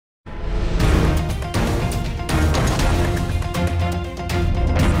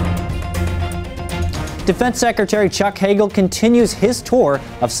Defense Secretary Chuck Hagel continues his tour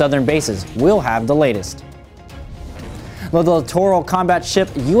of southern bases. We'll have the latest. The littoral combat ship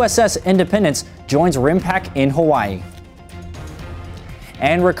USS Independence joins RIMPAC in Hawaii.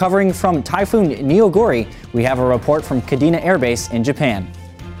 And recovering from Typhoon Neoguri, we have a report from Kadena Air Base in Japan.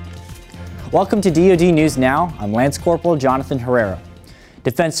 Welcome to DoD News Now. I'm Lance Corporal Jonathan Herrera.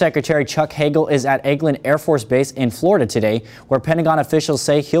 Defense Secretary Chuck Hagel is at Eglin Air Force Base in Florida today, where Pentagon officials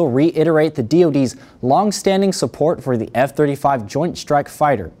say he'll reiterate the DoD's long-standing support for the F-35 Joint Strike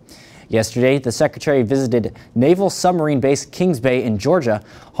Fighter. Yesterday, the Secretary visited Naval Submarine Base Kings Bay in Georgia,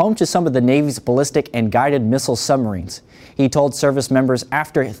 home to some of the Navy's ballistic and guided missile submarines. He told service members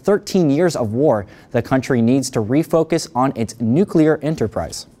after 13 years of war, the country needs to refocus on its nuclear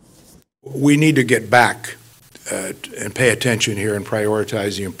enterprise. We need to get back and pay attention here and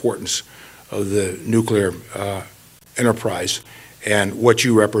prioritize the importance of the nuclear enterprise and what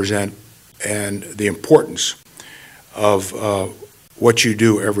you represent and the importance of what you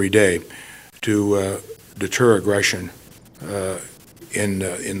do every day to deter aggression in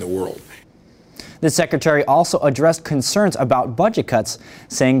the world. The Secretary also addressed concerns about budget cuts,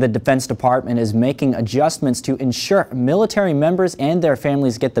 saying the Defense Department is making adjustments to ensure military members and their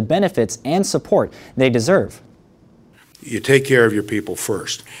families get the benefits and support they deserve. You take care of your people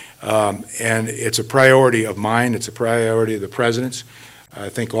first, and it's a priority of mine. It's a priority of the President's. I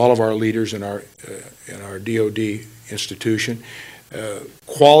think all of our leaders in our DoD institution.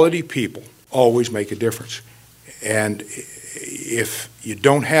 Quality people always make a difference, and if you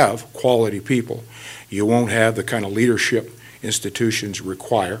don't have quality people, you won't have the kind of leadership institutions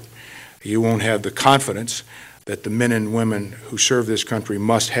require. You won't have the confidence that the men and women who serve this country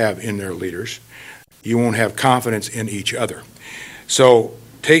must have in their leaders. You won't have confidence in each other. So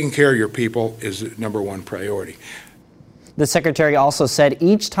taking care of your people is the #1 priority. The Secretary also said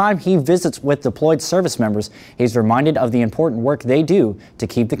each time he visits with deployed service members, he's reminded of the important work they do to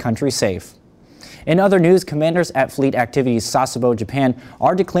keep the country safe. In other news, commanders at Fleet Activities Sasebo, Japan,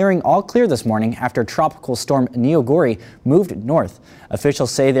 are declaring all clear this morning after Tropical Storm Neoguri moved north.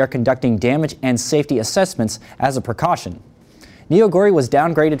 Officials say they're conducting damage and safety assessments as a precaution. Neoguri was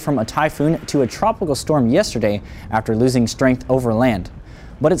downgraded from a typhoon to a tropical storm yesterday after losing strength over land.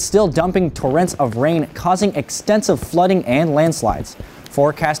 But it's still dumping torrents of rain, causing extensive flooding and landslides.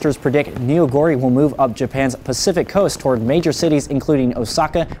 Forecasters predict Neoguri will move up Japan's Pacific coast toward major cities including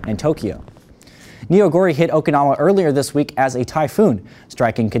Osaka and Tokyo. Neoguri hit Okinawa earlier this week as a typhoon,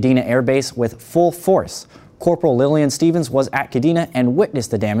 striking Kadena Air Base with full force. Corporal Lillian Stevens was at Kadena and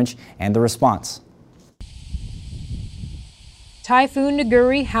witnessed the damage and the response. Typhoon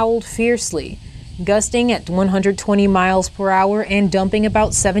Neoguri howled fiercely, gusting at 120 miles per hour and dumping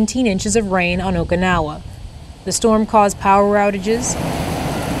about 17 inches of rain on Okinawa. The storm caused power outages.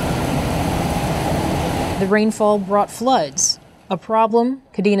 The rainfall brought floods, a problem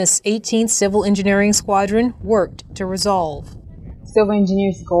Kadena's 18th Civil Engineering Squadron worked to resolve. Civil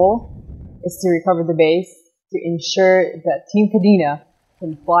Engineers' goal is to recover the base to ensure that Team Kadena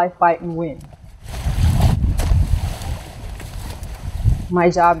can fly, fight, and win. My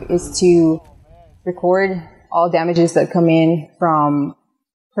job is to record all damages that come in from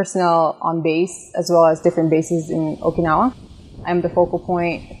personnel on base as well as different bases in Okinawa. I'm the focal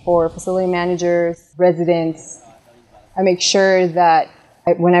point for facility managers, residents. I make sure that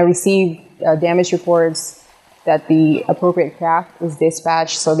when I receive damage reports that the appropriate craft is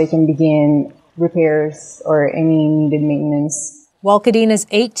dispatched so they can begin repairs or any needed maintenance. While Kadena's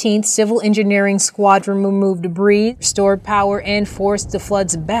 18th Civil Engineering Squadron removed debris, restored power, and forced the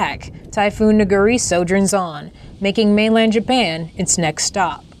floods back, Typhoon Neoguri sojourns on, making mainland Japan its next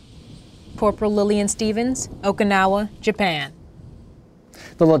stop. Corporal Lillian Stevens, Okinawa, Japan.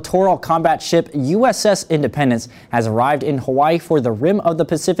 The littoral combat ship USS Independence has arrived in Hawaii for the Rim of the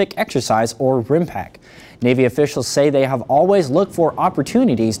Pacific exercise, or RIMPAC. Navy officials say they have always looked for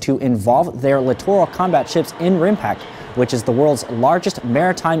opportunities to involve their littoral combat ships in RIMPAC, which is the world's largest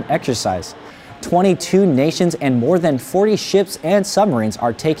maritime exercise. 22 nations and more than 40 ships and submarines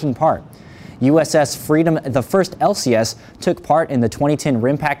are taking part. USS Freedom, the first LCS, took part in the 2010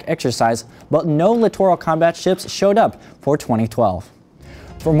 RIMPAC exercise, but no littoral combat ships showed up for 2012.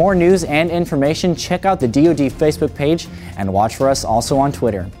 For more news and information, check out the DoD Facebook page and watch for us also on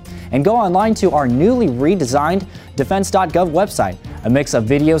Twitter. And go online to our newly redesigned defense.gov website. A mix of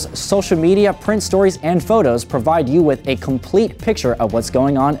videos, social media, print stories, and photos provide you with a complete picture of what's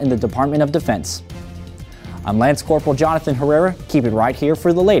going on in the Department of Defense. I'm Lance Corporal Jonathan Herrera. Keep it right here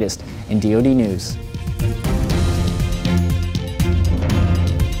for the latest in DoD News.